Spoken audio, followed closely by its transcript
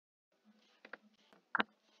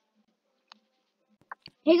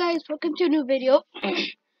Hey guys, welcome to a new video.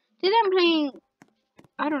 Today I'm playing,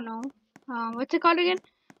 I don't know, what's it called again?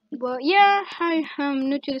 But yeah, I'm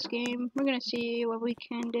new to this game. We're gonna see what we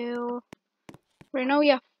can do. Right now we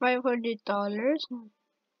have $500.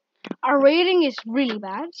 Our rating is really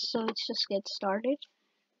bad, so let's just get started.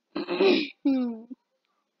 Let's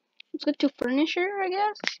go to furniture, I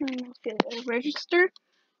guess. And let's get a register.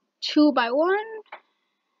 2 by 1. I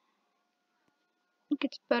think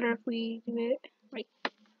it's better if we do it right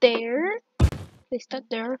there. Place that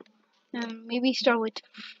there. Maybe start with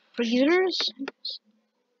freezers.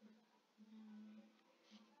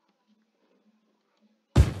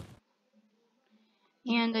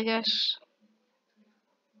 And I guess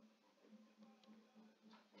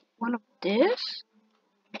one of this.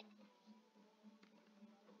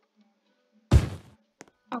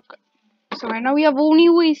 Okay. So right now we have only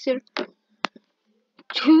wasted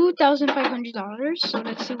 $2,500. So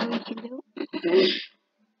let's see what we can do.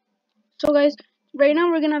 So guys, right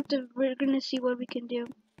now we're gonna see what we can do.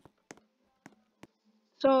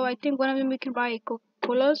 So I think one of them we can buy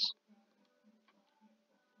Coca-Colas.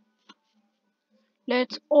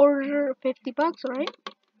 Let's order 50 bucks, alright?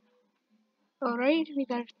 Alright, we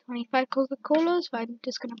got 25 Coca-Colas, so I'm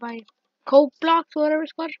just gonna buy Coke blocks, whatever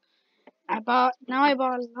it's called. I bought a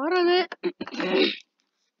lot of it.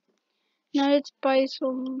 Now let's buy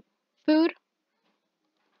some food.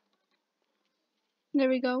 There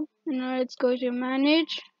we go. And now let's go to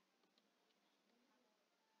manage.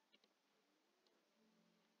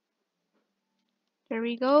 There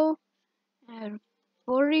we go. And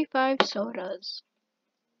 45 sodas.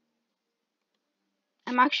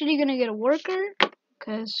 I'm actually gonna get a worker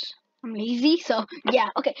because I'm lazy. So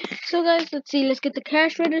yeah, okay. So guys, let's see. Let's get the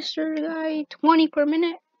cash register guy. 20 per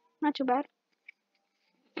minute. Not too bad.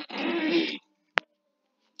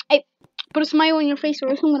 Hey, put a smile on your face or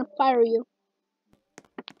else I'm gonna fire you.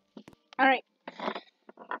 Alright.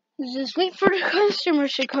 Just wait for the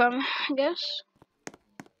customers to come, I guess.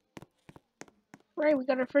 Right, we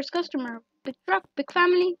got our first customer. Big truck, big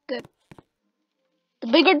family, good. The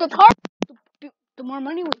bigger the car, the more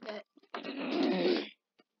money we get.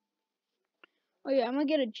 Oh yeah, I'm gonna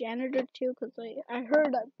get a janitor too, cause I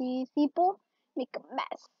heard that these people make a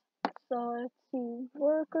mess. So let's see,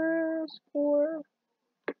 workers for.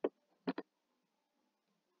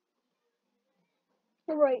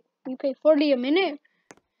 Alright, you pay 40 a minute.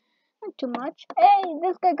 Not too much. Hey,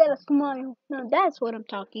 this guy got a smile. Now that's what I'm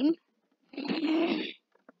talking.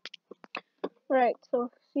 Right, so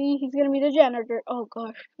see, he's gonna be the janitor. Oh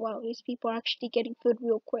gosh, wow, these people are actually getting food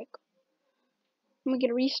real quick. I'm gonna get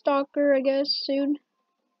a restocker, I guess, soon.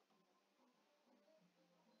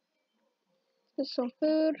 Get some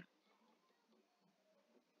food.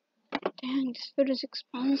 Dang, this food is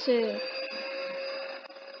expensive.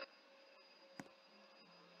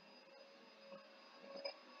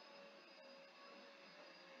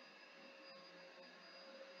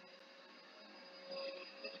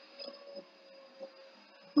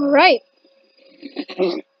 Alright.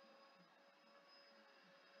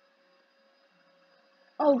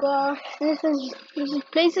 Oh gosh, this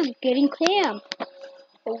place is getting cramped.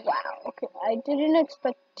 Oh wow, okay, I didn't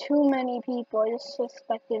expect too many people. I just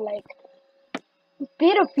expected like a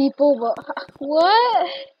bit of people, but what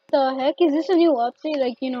the heck? Is this a new update?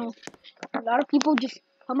 Like, you know, a lot of people just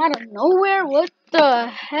come out of nowhere? What the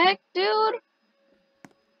heck, dude?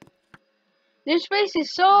 This place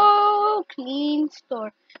is so clean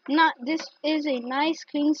store. This is a nice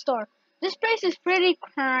clean store. This place is pretty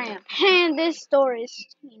cramped. And this store is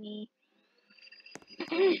teeny.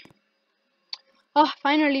 Oh,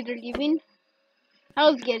 finally they're leaving.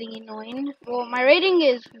 That was getting annoying. Well, my rating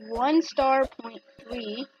is 1 star point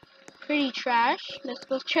 3. Pretty trash. Let's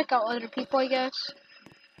go check out other people, I guess.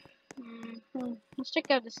 Let's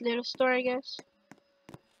check out this little store, I guess.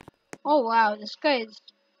 Oh wow, this guy is.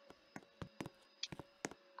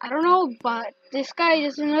 I don't know, but this guy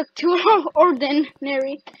doesn't look too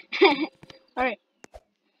ordinary. Alright.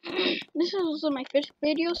 This is also my first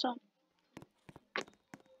video, so.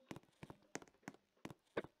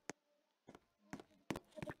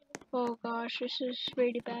 Oh gosh, this is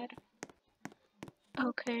really bad.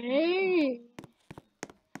 Okay.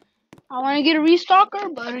 I want to get a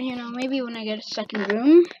restocker, but you know, maybe when I get a second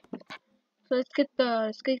room. So let's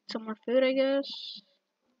get some more food, I guess.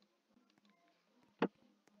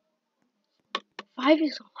 5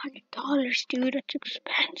 is $100, dude. That's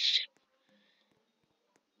expensive.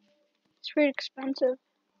 It's very expensive.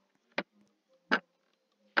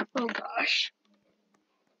 Oh gosh.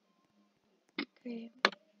 Okay.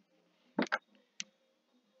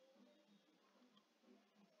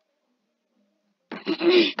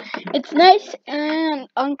 It's nice and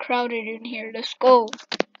uncrowded in here. Let's go.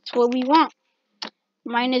 That's what we want.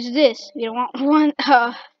 Mine is this. We don't want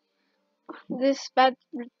one. This bad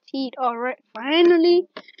repeat. All right. Finally,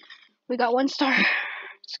 we got 1 star.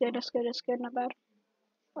 It's good. That's good. That's good. Not bad.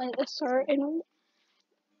 Let's start in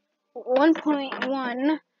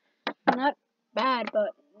 1.1. Not bad,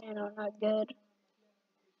 but not good.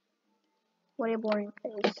 What a boring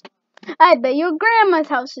place. I bet your grandma's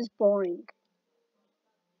house is boring.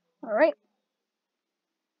 All right.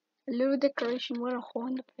 A little decoration. What a hole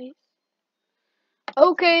in the place.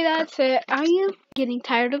 Okay, that's it. I am getting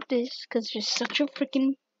tired of this because there's such a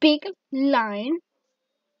freaking big line.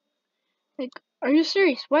 Like, are you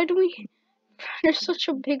serious? Why do we? There's such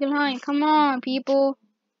a big line. Come on, people.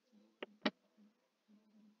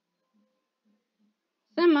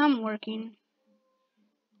 Then I'm working.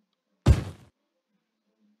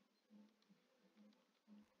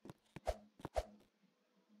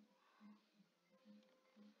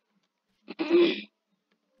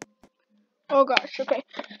 Oh gosh. Okay.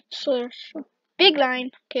 So there's a big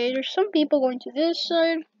line. Okay, there's some people going to this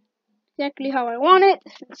side. Exactly how I want it.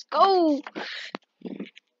 Let's go.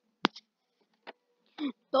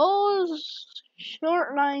 Those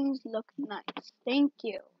short lines look nice. Thank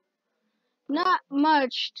you. Not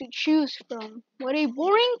much to choose from. What a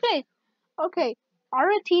boring place. Okay, our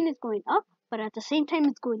routine is going up, but at the same time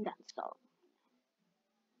it's going down. So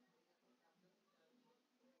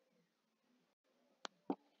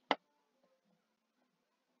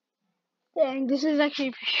dang, this is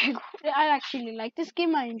actually pretty good. I actually like this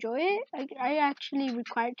game. I enjoy it. I actually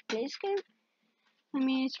required to play this game. I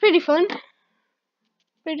mean, it's pretty fun.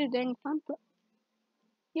 Pretty dang fun. But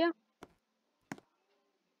yeah,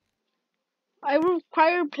 I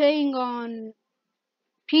require playing on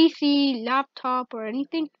PC, laptop, or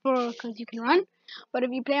anything because you can run. But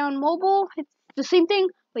if you play on mobile, it's the same thing,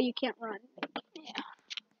 but you can't run. Yeah,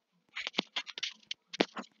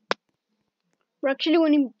 we're actually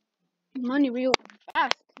winning money real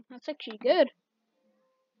fast. That's actually good.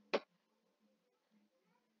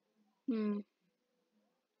 Hmm.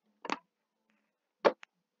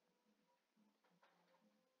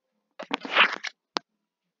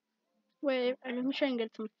 Wait, let me try and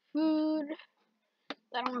get some food.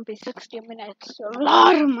 I don't want to pay 60 a minute. It's a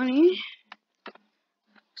lot of money.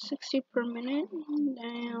 60 per minute.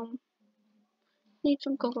 Damn. Need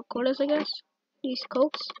some Coca-Colas, I guess. These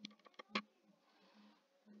Cokes.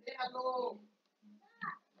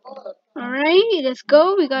 Alright, let's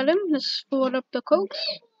go. We got him. Let's fill up the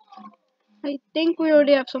Cokes. I think we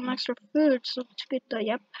already have some extra food, so let's get the,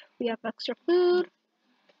 yep, we have extra food.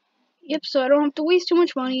 Yep, so I don't have to waste too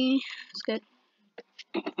much money. It's good.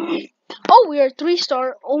 Oh, we are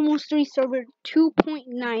 3-star, almost 3-star. We're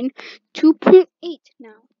 2.9, 2.8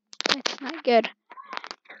 now. That's not good.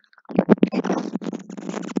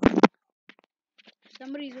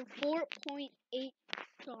 Somebody's a 4.8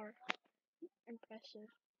 star. Impressive.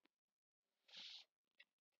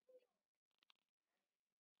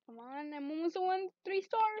 Come on, I'm almost a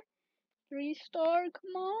 3-star. 3-star,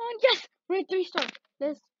 come on. Yes, we're at 3-star.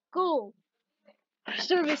 Let's go. Our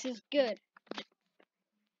service is good.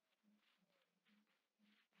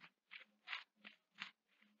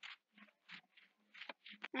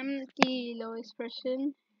 I'm the lowest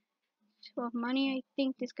person. So of money, I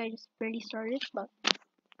think this guy just barely started, but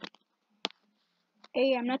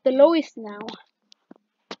hey, I'm not the lowest now.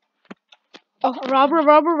 Oh, robber.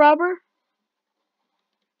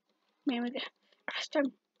 Man, arrest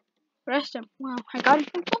him. Arrest him. Wow, I got him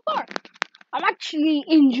from so far. I'm actually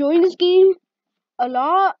enjoying this game a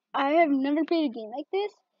lot. I have never played a game like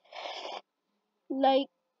this. Like,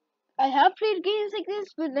 I have played games like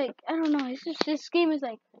this, but like, I don't know. It's just this game is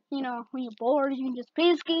like, when you're bored, you can just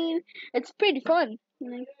play this game. It's pretty fun.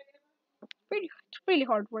 Like, it's pretty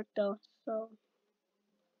hard work though. So,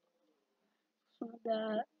 some of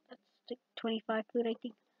that. That's like 25 food, I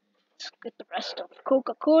think. Let's get the rest of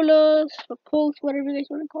Coca-Colas, or Cokes, whatever you guys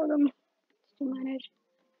want to call them, to manage.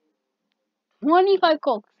 25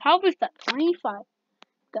 Cokes. How was that? 25.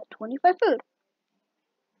 Got 25 food.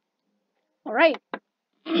 Alright.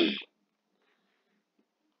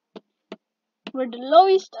 We're the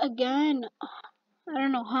lowest again. I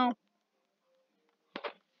don't know how.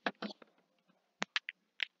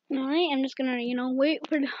 Alright, I'm just gonna, wait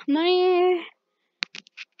for the money.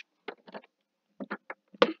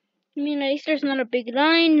 I mean, at least there's not a big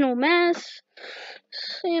line, no mess.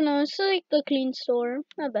 So, it's like a clean store.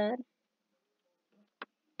 Not bad.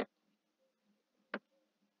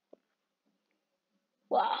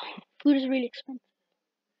 Wow. Food is really expensive.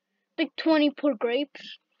 Like 20 per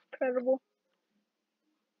grapes. Incredible.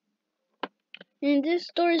 And this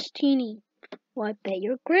store is teeny. Well, I bet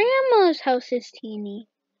your grandma's house is teeny.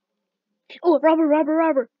 Oh, robber.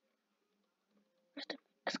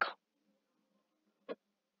 Let's go.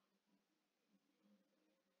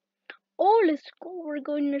 Oh, let's go.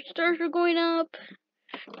 The stairs are going up.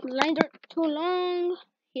 The lines are too long.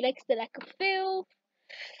 He likes the lack of fill.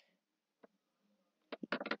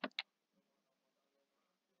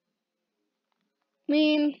 I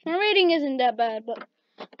mean, my rating isn't that bad, but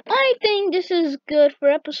I think this is good for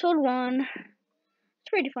episode 1. It's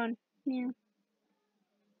pretty fun. Yeah.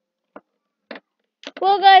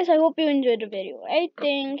 Well, guys, I hope you enjoyed the video. I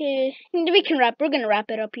think we're gonna wrap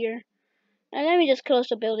it up here. And let me just close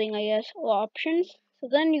the building, I guess. Or options. So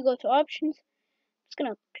then you go to options. It's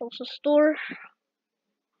gonna close the store.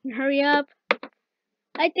 And hurry up.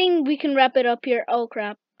 I think we can wrap it up here. Oh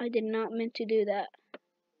crap, I did not mean to do that.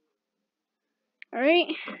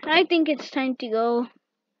 Alright, I think it's time to go.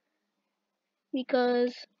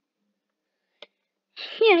 Because,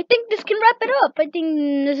 yeah, I think this can wrap it up. I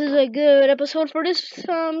think this is a good episode for this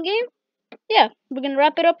game. Yeah, we're gonna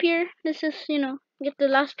wrap it up here. This is, get the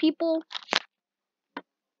last people.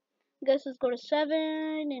 Guess let's go to 7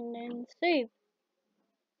 and then save.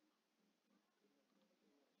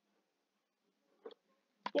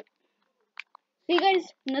 Yep. See you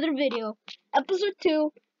guys, another video. Episode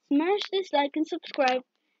 2. Smash this like and subscribe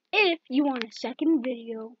if you want a second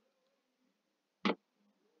video.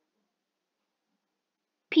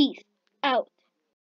 Peace out.